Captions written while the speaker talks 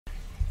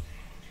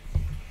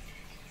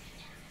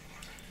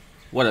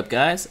What up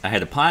guys, I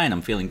had a pie and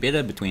I'm feeling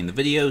better between the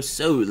videos,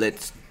 so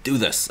let's do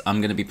this.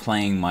 I'm going to be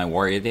playing my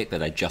warrior deck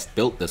that I just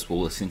built. This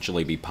will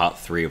essentially be part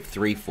 3 of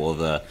 3 for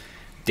the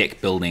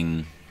deck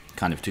building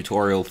kind of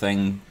tutorial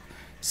thing.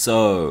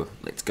 So,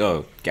 let's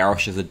go.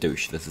 Garrosh is a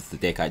douche. This is the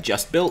deck I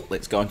just built.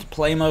 Let's go into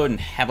play mode and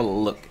have a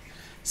look.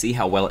 See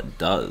how well it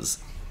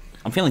does.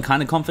 I'm feeling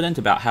kind of confident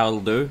about how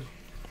it'll do.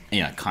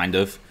 You know, kind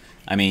of.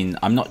 I mean,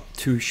 I'm not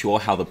too sure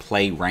how the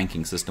play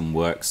ranking system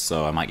works,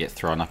 so I might get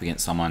thrown up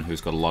against someone who's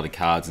got a lot of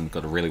cards and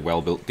got a really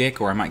well-built deck,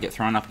 or I might get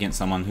thrown up against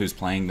someone who's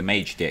playing the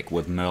mage deck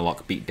with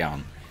Murloc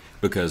Beatdown.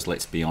 Because,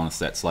 let's be honest,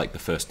 that's like the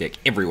first deck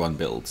everyone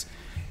builds.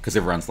 Because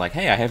everyone's like,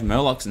 hey, I have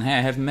Murlocs and hey,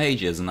 I have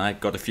mages, and I've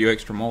got a few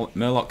extra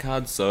Murloc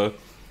cards, so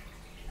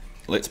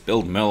let's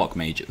build Murloc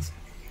mages.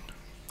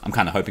 I'm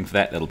kind of hoping for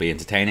that. That'll be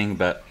entertaining,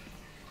 but...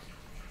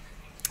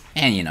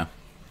 and, you know.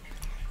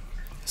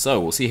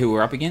 So, we'll see who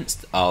we're up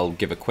against. I'll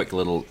give a quick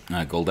little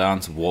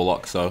Gul'dan's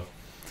Warlock. So,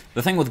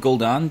 the thing with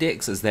Gul'dan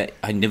decks is that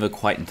I never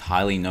quite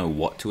entirely know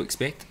what to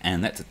expect,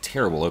 and that's a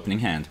terrible opening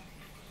hand.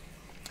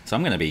 So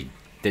I'm going to be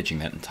ditching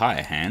that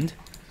entire hand.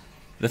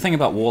 The thing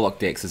about Warlock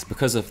decks is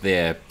because of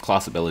their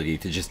class ability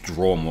to just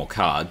draw more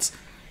cards,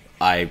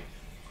 alright,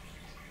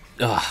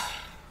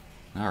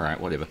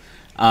 whatever.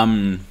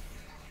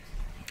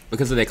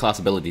 Because of their class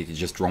ability to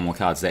just draw more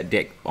cards, that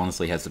deck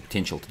honestly has the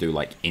potential to do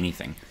like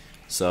anything.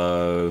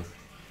 So...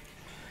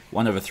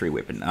 1/3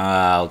 weapon.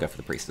 I'll go for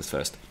the priestess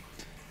first.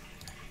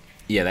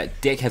 Yeah, that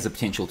deck has the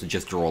potential to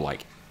just draw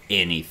like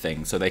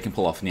anything, so they can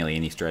pull off nearly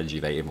any strategy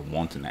they ever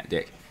want in that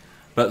deck.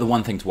 But the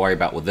one thing to worry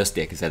about with this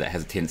deck is that it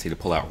has a tendency to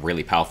pull out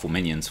really powerful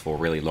minions for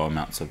really low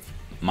amounts of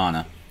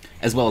mana,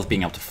 as well as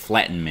being able to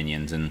flatten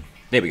minions, and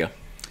there we go.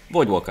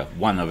 Voidwalker,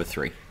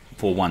 1/3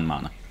 for 1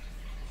 mana.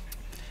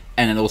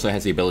 And it also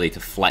has the ability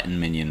to flatten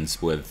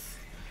minions with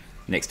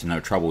next to no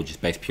trouble, just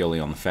based purely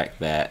on the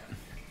fact that...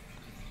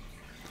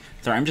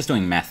 Sorry, I'm just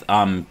doing math.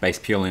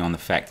 Based purely on the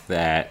fact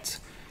that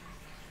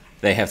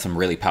they have some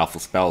really powerful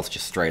spells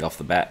just straight off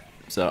the bat.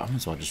 So I might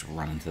as well just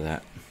run into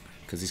that.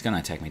 Because he's going to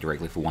attack me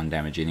directly for 1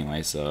 damage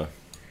anyway, so...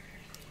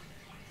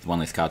 it's one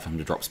less card for him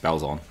to drop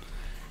spells on.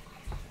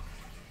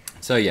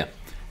 So yeah.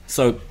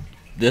 So,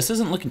 this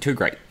isn't looking too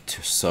great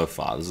so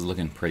far. This is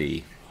looking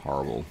pretty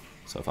horrible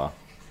so far.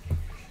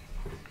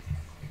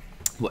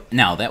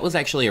 Now, that was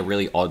actually a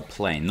really odd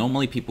play.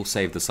 Normally people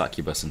save the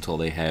succubus until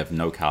they have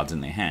no cards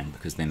in their hand,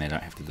 because then they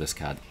don't have to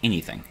discard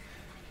anything.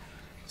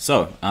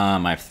 So, I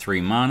have 3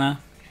 mana.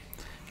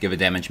 Give a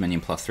damage minion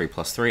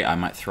 +3/+3. I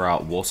might throw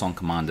out Warsong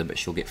Commander, but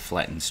she'll get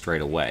flattened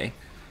straight away.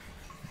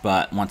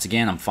 But once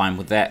again, I'm fine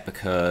with that,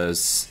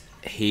 because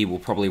he will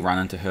probably run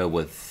into her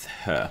with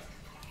her.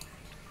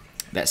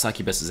 That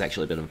succubus is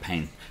actually a bit of a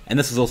pain. And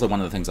this is also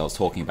one of the things I was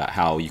talking about,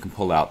 how you can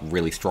pull out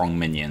really strong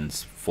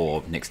minions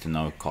for next to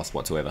no cost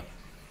whatsoever.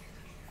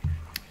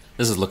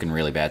 This is looking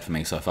really bad for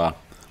me so far.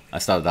 I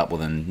started up with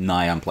a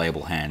nigh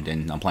unplayable hand,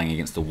 and I'm playing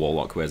against a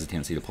Warlock who has a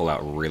tendency to pull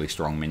out really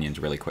strong minions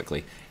really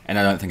quickly. And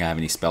I don't think I have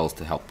any spells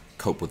to help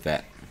cope with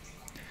that.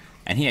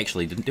 And he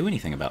actually didn't do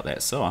anything about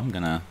that, so I'm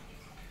gonna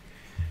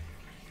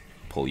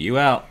pull you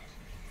out,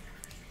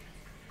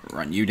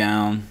 run you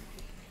down,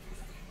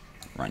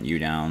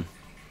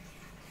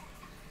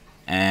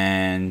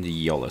 and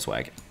YOLO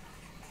swag.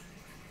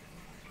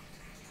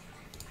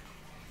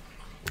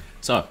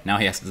 So, now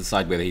he has to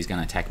decide whether he's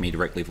going to attack me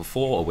directly for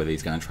 4, or whether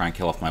he's going to try and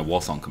kill off my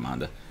Warsong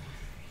Commander.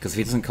 Because if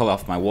he doesn't kill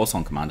off my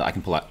Warsong Commander, I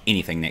can pull out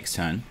anything next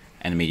turn,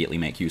 and immediately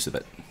make use of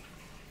it.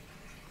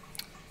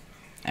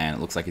 And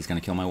it looks like he's going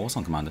to kill my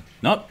Warsong Commander.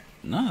 Nope,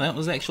 no, that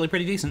was actually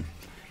pretty decent.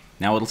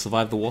 Now it'll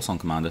survive the Warsong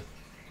Commander.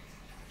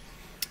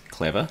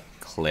 Clever,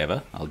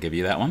 clever, I'll give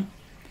you that one.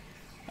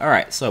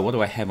 Alright, so what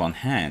do I have on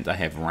hand? I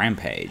have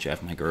Rampage, I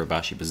have my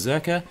Gurubashi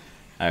Berserker,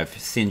 I have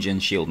Senjin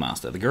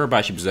Shieldmaster. The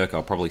Gurubashi Berserker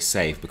I'll probably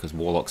save because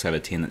Warlocks have a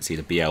tendency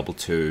to be able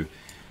to,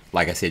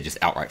 like I said, just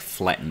outright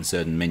flatten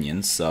certain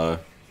minions, so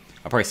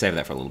I'll probably save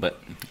that for a little bit.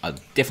 I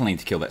definitely need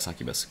to kill that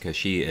succubus because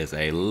she is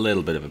a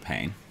little bit of a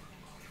pain.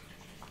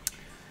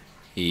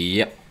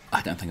 Yep,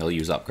 I don't think I'll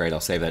use Upgrade, I'll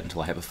save that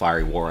until I have a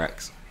Fiery War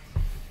Axe.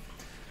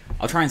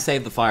 I'll try and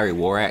save the Fiery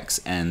War Axe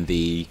and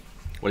the,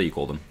 what do you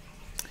call them?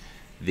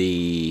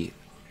 The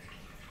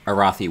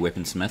Arathi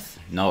Weaponsmith?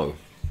 No,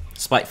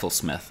 Spiteful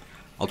Smith.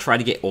 I'll try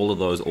to get all of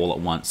those all at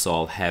once, so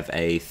I'll have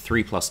a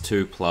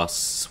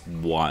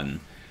 3+2+1.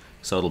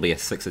 So it'll be a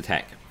 6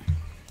 attack.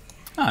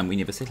 Oh, and we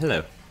never said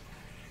hello.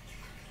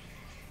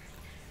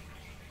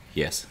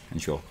 Yes, and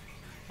sure.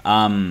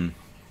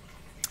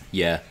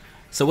 Yeah.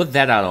 So with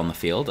that out on the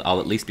field,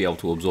 I'll at least be able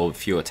to absorb a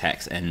few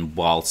attacks, and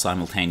while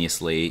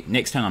simultaneously...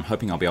 next turn I'm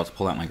hoping I'll be able to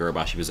pull out my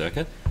Gurubashi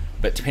Berserker,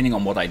 but depending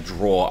on what I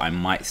draw, I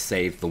might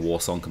save the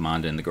Warsong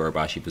Commander and the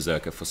Gurubashi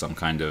Berserker for some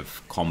kind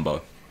of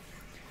combo.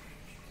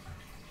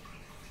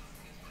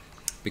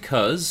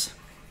 Because,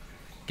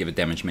 give a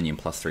damage minion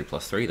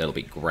 +3/+3, that'll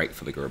be great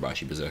for the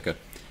Gurubashi Berserker.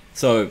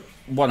 So,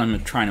 what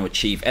I'm trying to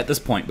achieve at this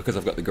point, because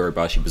I've got the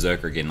Gurubashi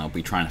Berserker again, I'll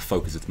be trying to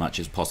focus as much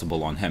as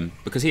possible on him,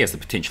 because he has the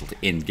potential to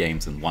end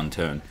games in 1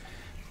 turn.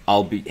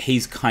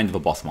 He's kind of a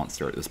boss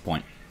monster at this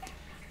point.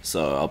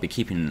 So I'll be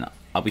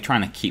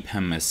trying to keep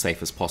him as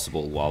safe as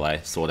possible while I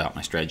sort out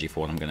my strategy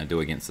for what I'm going to do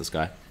against this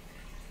guy.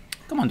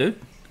 Come on, dude.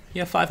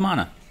 You have 5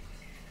 mana.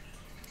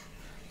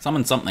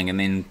 Summon something and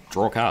then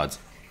draw cards.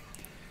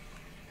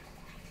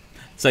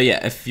 So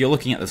yeah, if you're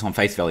looking at this on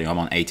face value, I'm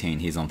on 18,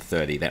 he's on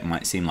 30. That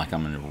might seem like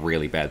I'm in a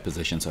really bad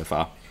position so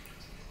far.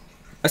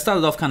 I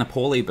started off kind of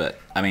poorly, but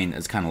I mean,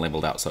 it's kind of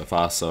leveled out so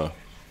far, so...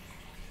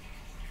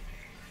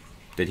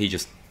 Did he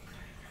just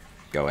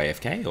go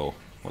AFK, or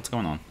what's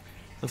going on?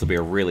 This will be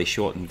a really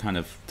short and kind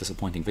of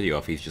disappointing video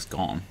if he's just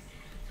gone.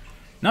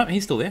 No,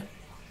 he's still there.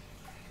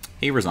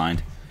 He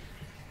resigned.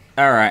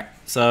 Alright,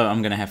 so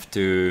I'm going to have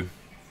to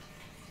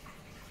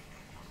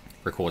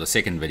record a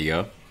second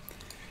video.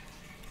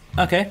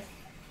 Okay.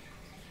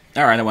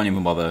 Alright, I won't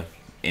even bother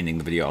ending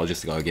the video, I'll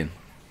just go again.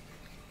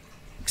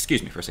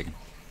 Excuse me for a second.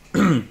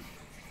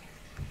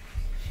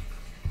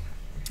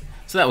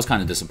 So that was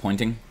kind of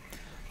disappointing.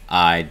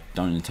 I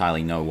don't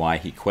entirely know why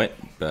he quit,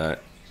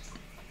 but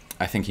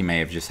I think he may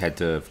have just had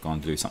to have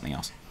gone to do something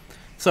else.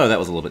 So that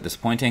was a little bit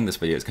disappointing. This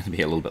video is going to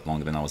be a little bit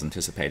longer than I was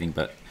anticipating,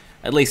 but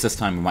at least this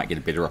time we might get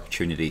a better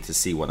opportunity to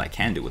see what I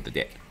can do with the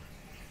deck.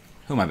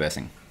 Who am I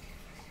versing?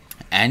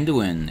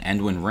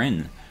 Anduin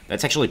Wrenn.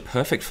 That's actually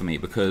perfect for me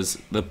because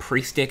the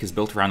priest deck is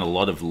built around a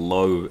lot of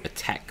low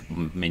attack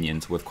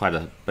minions with quite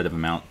a bit of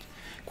amount.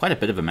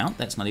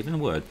 That's not even a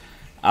word.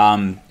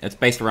 It's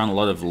based around a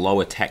lot of low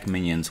attack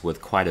minions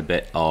with quite a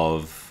bit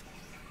of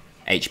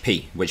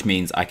HP, which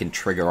means I can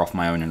trigger off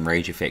my own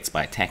enrage effects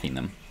by attacking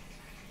them,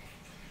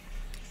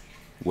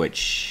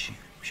 which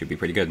should be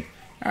pretty good.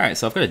 Alright,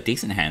 so I've got a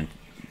decent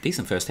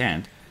first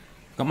hand.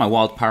 I've got my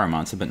Wild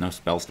Pyromancer, but no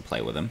spells to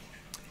play with him.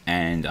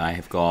 And I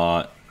have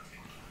got...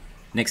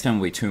 Next turn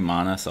will be 2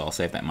 mana, so I'll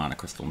save that mana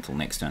crystal until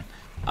next turn.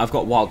 I've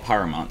got Wild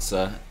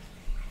Pyromancer,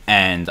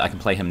 and I can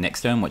play him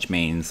next turn, which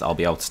means I'll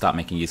be able to start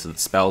making use of the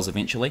spells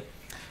eventually.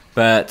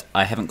 But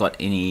I haven't got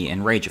any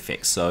enrage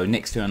effects, so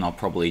next turn I'll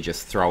probably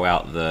just throw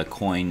out the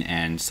coin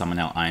and summon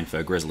out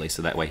Ironfur Grizzly,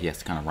 so that way he has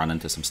to kind of run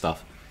into some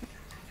stuff.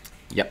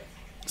 Yep,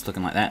 it's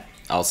looking like that.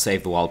 I'll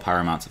save the Wild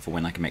Pyromancer for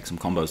when I can make some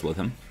combos with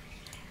him,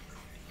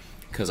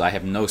 because I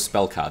have no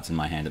spell cards in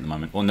my hand at the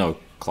moment. Or no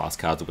class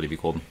cards, or whatever you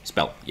call them.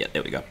 Spell, yeah,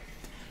 there we go.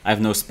 I have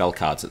no spell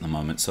cards at the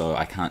moment, so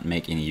I can't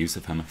make any use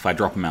of him. If I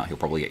drop him out, he'll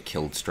probably get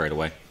killed straight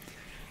away.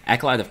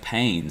 Acolyte of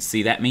Pain.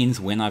 See, that means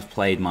when I've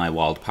played my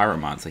Wild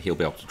Pyromancer, he'll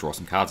be able to draw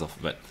some cards off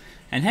of it.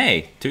 And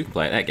hey, 2 can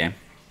play at that game.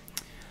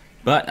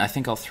 But I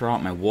think I'll throw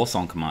out my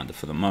Warsong Commander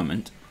for the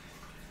moment.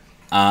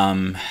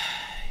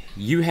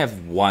 You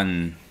have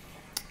 1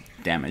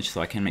 damage,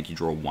 so I can make you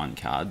draw 1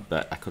 card,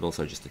 but I could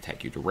also just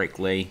attack you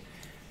directly.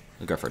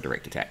 I'll go for a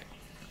direct attack.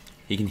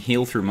 He can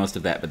heal through most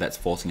of that, but that's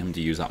forcing him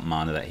to use up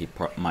mana that he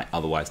might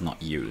otherwise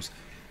not use.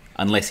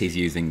 Unless he's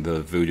using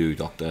the Voodoo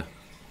Doctor.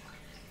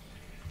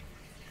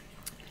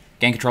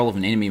 Gain control of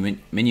an enemy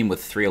minion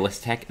with 3 or less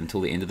attack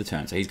until the end of the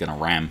turn. So he's going to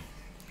ram.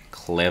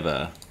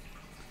 Clever.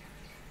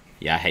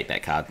 Yeah, I hate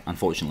that card.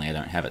 Unfortunately, I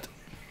don't have it.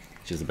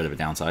 Which is a bit of a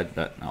downside,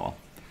 but oh well.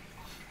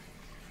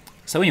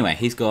 So anyway,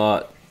 he's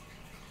got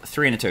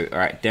 3 and a 2.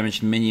 Alright,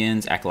 damaged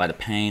minions, Acolyte of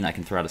Pain. I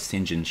can throw out a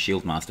Sinjin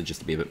Shieldmaster just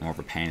to be a bit more of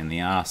a pain in the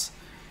ass.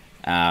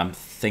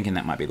 Thinking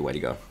that might be the way to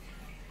go.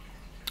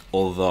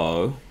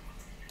 Although,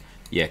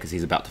 yeah, because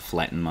he's about to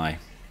flatten my...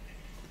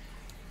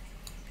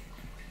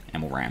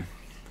 And we'll ram.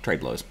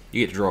 Trade blows.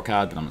 You get to draw a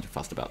card, but I'm not too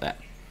fussed about that.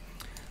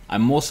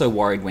 I'm also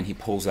worried when he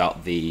pulls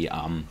out the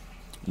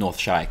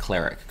Northshire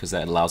Cleric, because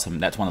that allows him,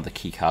 that's one of the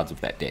key cards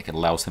of that deck. It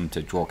allows him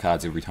to draw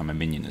cards every time a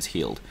minion is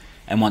healed.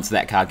 And once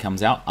that card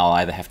comes out, I'll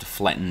either have to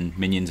flatten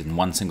minions in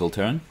 1 single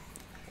turn,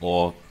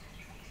 or...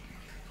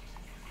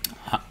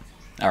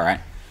 Alright,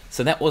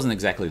 so that wasn't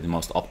exactly the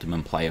most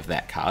optimum play of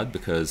that card,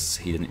 because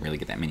he didn't really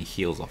get that many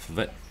heals off of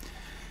it.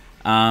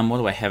 What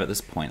do I have at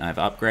this point? I have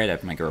Upgrade, I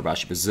have my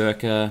Gurubashi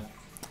Berserker,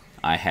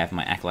 I have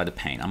my Acolyte of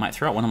Pain. I might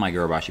throw out one of my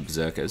Gurubashi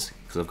Berserkers,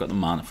 because I've got the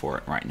mana for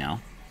it right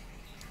now.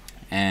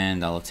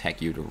 And I'll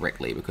attack you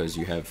directly, because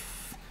you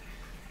have...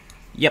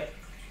 Yep.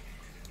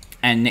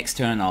 And next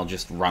turn I'll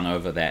just run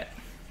over that...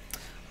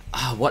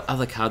 what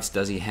other cards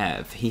does he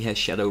have? He has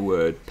Shadow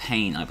Word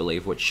Pain, I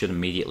believe, which should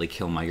immediately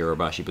kill my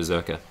Gurubashi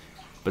Berserker.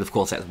 But of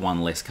course that's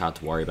 1 less card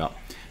to worry about.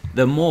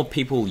 The more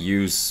people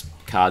use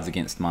cards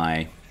against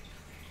my...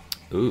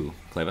 Ooh,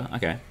 clever,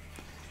 okay.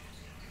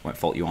 Won't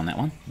fault you on that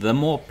one. The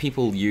more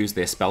people use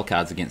their spell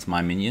cards against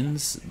my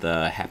minions,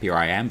 the happier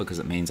I am, because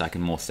it means I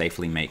can more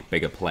safely make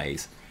bigger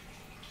plays.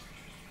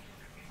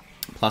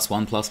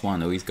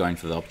 +1/+1. Oh, he's going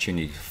for the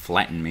opportunity to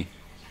flatten me.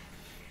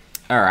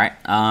 Alright,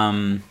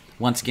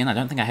 once again, I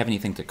don't think I have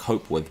anything to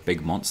cope with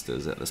big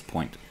monsters at this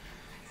point.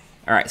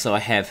 Alright, so I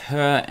have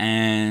her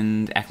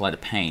and Acolyte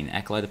of Pain.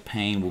 Acolyte of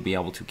Pain will be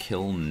able to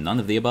kill none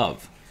of the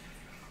above.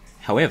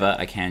 However,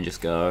 I can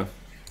just go...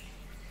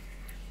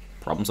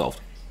 Problem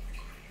solved.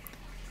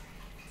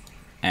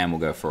 And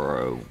we'll go for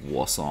a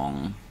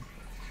Warsong.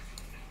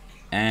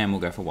 And we'll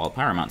go for Wild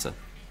Pyromancer.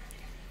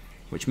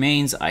 Which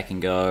means I can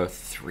go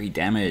 3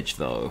 damage,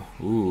 though.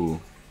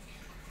 Ooh.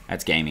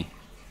 That's gamey.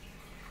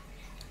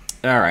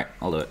 Alright,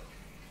 I'll do it.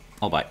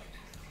 I'll bite.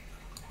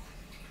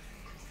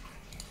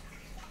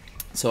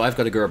 So I've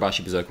got a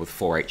Gurubashi Berserker with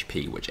 4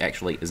 HP, which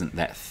actually isn't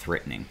that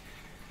threatening.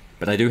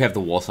 But I do have the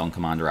Warsong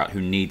Commander out,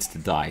 who needs to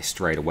die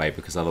straight away,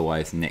 because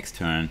otherwise next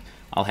turn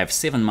I'll have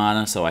 7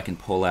 mana, so I can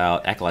pull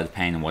out Acolyte of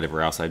Pain and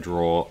whatever else I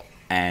draw,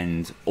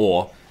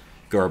 or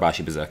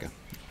Gurubashi Berserker.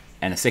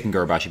 And a second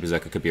Gurubashi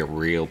Berserker could be a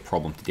real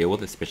problem to deal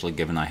with, especially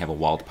given I have a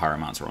Wild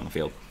Pyromancer on the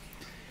field.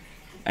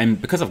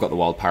 And because I've got the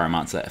Wild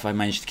Pyromancer, if I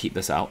manage to keep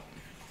this out...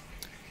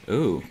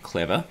 Ooh,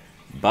 clever.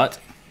 But,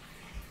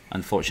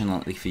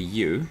 unfortunately for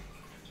you,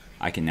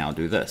 I can now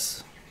do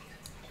this.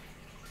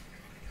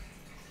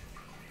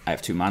 I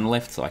have 2 mana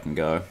left, so I can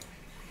go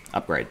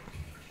upgrade.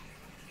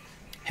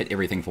 Hit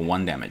everything for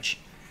 1 damage.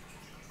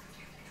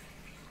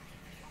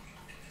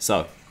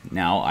 So,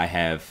 now I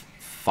have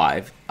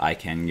 5. I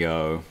can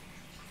go...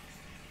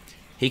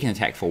 He can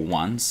attack for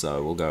 1,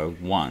 so we'll go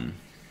 1.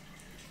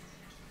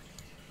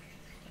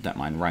 Don't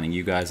mind running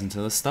you guys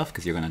into this stuff,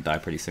 because you're going to die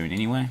pretty soon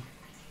anyway.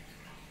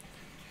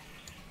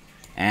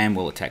 And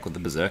we'll attack with the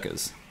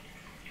Berserkers.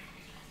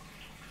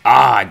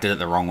 Ah, I did it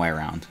the wrong way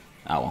around.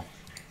 Oh well.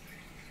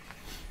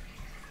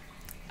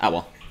 Oh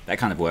well, that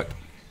kind of worked.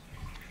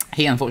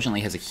 He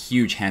unfortunately has a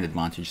huge hand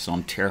advantage, so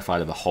I'm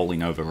terrified of a Holy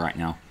Nova right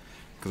now.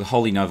 Because a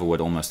Holy Nova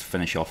would almost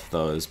finish off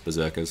those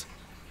Berserkers.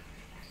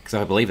 Because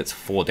I believe it's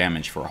 4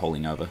 damage for a Holy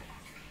Nova.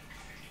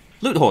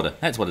 Loot Hoarder,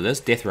 that's what it is.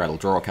 Death Rattle,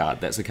 draw a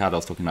card. That's the card I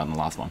was talking about in the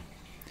last one.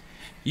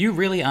 You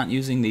really aren't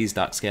using these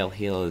Darkscale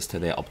healers to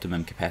their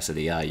optimum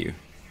capacity, are you?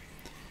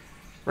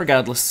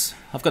 Regardless,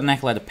 I've got an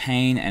Acolyte of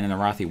Pain and an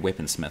Arathi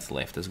Weaponsmith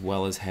left, as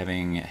well as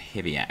having a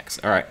Heavy Axe.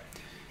 Alright,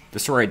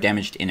 destroy a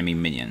damaged enemy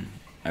minion.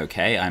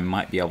 Okay, I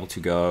might be able to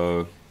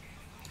go...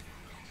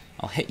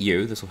 I'll hit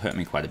you, this will hurt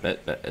me quite a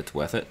bit, but it's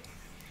worth it.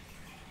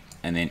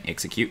 And then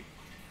execute.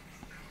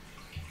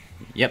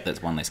 Yep,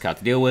 that's 1 less card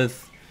to deal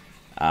with.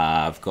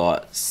 I've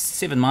got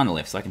 7 mana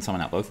left, so I can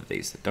summon out both of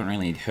these. Don't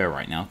really need her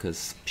right now,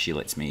 because she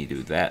lets me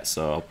do that,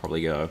 so I'll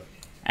probably go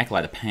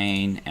Acolyte of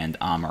Pain and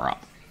Armor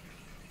Up.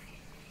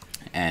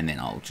 And then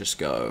I'll just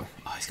go...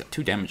 Oh, he's got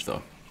 2 damage,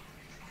 though.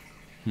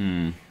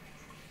 I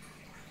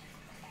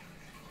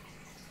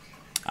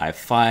have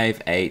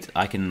 5, 8.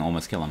 I can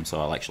almost kill him, so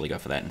I'll actually go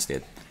for that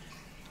instead.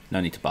 No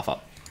need to buff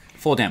up.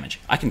 4 damage.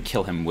 I can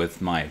kill him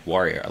with my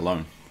warrior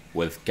alone.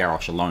 With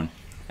Garrosh alone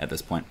at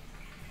this point.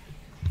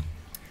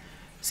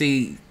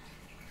 See,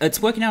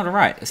 it's working out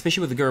alright,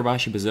 especially with the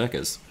Gurubashi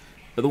Berserkers.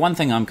 But the one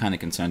thing I'm kind of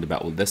concerned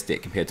about with this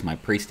deck compared to my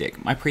Priest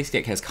deck, my Priest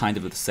deck has kind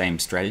of the same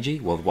strategy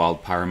with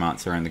Wild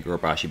Pyromancer and the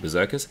Gurubashi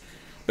Berserkers,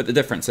 but the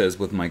difference is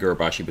with my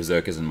Gurubashi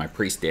Berserkers and my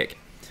Priest deck,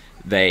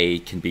 they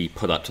can be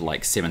put up to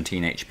like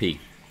 17 HP.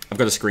 I've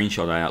got a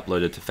screenshot I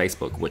uploaded to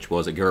Facebook, which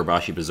was a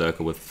Gurubashi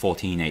Berserker with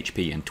 14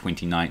 HP and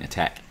 29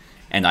 attack,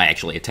 and I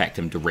actually attacked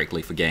him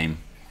directly for game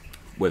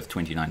with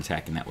 29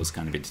 attack, and that was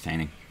kind of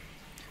entertaining.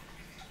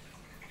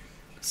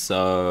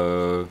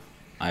 So...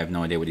 I have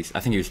no idea what he's... I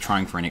think he was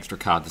trying for an extra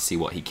card to see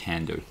what he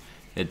can do.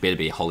 It better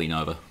be a Holy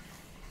Nova.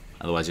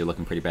 Otherwise you're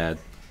looking pretty bad.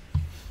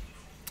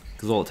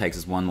 Because all it takes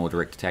is 1 more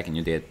direct attack and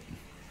you're dead.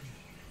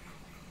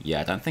 Yeah,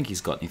 I don't think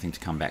he's got anything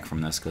to come back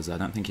from this, because I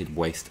don't think he'd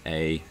waste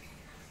a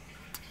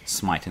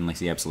Smite unless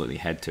he absolutely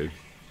had to.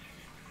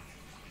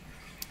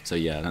 So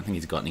yeah, I don't think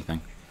he's got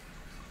anything.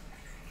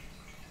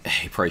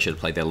 He probably should have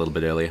played that a little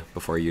bit earlier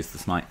before he used the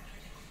Smite.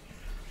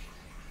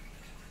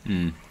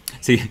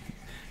 See...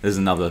 There's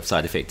another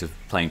side effect of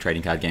playing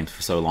trading card games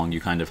for so long,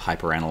 you kind of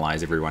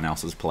hyper-analyze everyone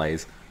else's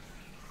plays.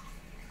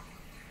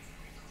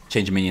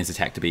 Change a minion's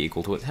attack to be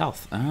equal to its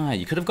health. Ah,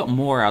 you could have got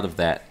more out of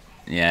that.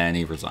 Yeah, and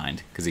he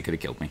resigned, because he could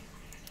have killed me.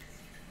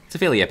 It's a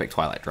fairly epic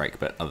Twilight Drake,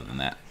 but other than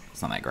that,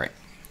 it's not that great.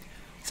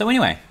 So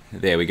anyway,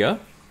 there we go.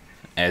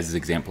 As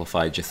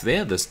exemplified just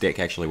there, this deck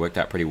actually worked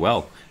out pretty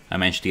well. I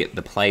managed to get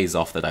the plays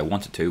off that I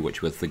wanted to,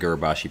 which was the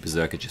Gurubashi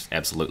Berserker just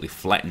absolutely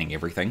flattening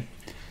everything.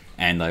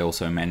 And I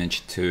also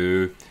managed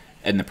to...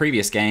 in the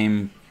previous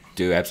game,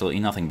 do absolutely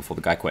nothing before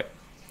the guy quit.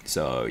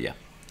 So, yeah.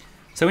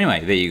 So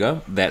anyway, there you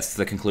go. That's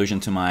the conclusion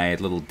to my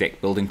little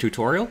deck building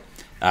tutorial.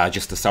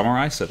 Just to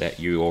summarize so that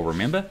you all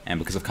remember, and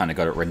because I've kind of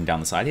got it written down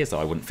the side here so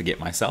I wouldn't forget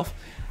myself.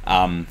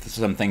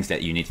 Some things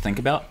that you need to think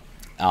about.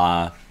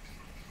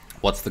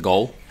 What's the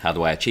goal? How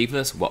do I achieve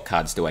this? What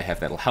cards do I have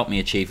that'll help me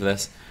achieve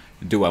this?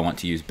 Do I want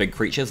to use big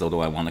creatures, or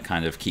do I want to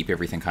kind of keep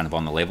everything kind of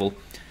on the level?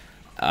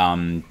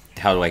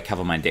 How do I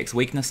cover my deck's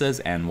weaknesses,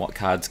 and what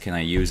cards can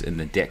I use in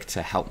the deck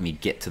to help me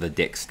get to the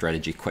deck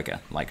strategy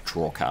quicker, like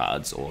draw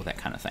cards or that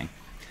kind of thing.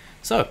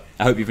 So,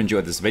 I hope you've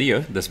enjoyed this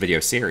video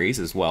series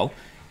as well.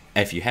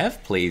 If you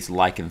have, please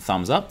like and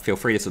thumbs up. Feel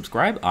free to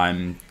subscribe.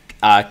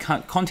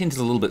 Content is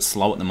a little bit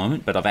slow at the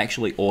moment, but I've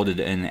actually ordered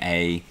in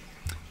a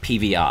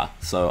PVR,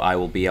 so I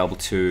will be able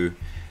to...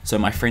 So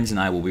my friends and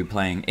I will be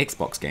playing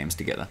Xbox games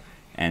together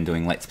and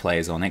doing Let's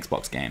Plays on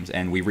Xbox games,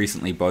 and we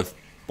recently both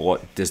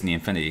bought Disney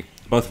Infinity.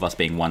 Both of us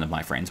being one of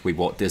my friends, we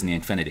bought Disney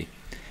Infinity.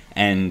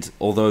 And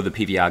although the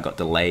PVR got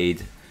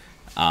delayed,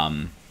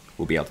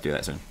 we'll be able to do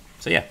that soon.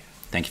 So yeah,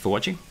 thank you for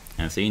watching,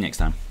 and I'll see you next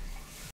time.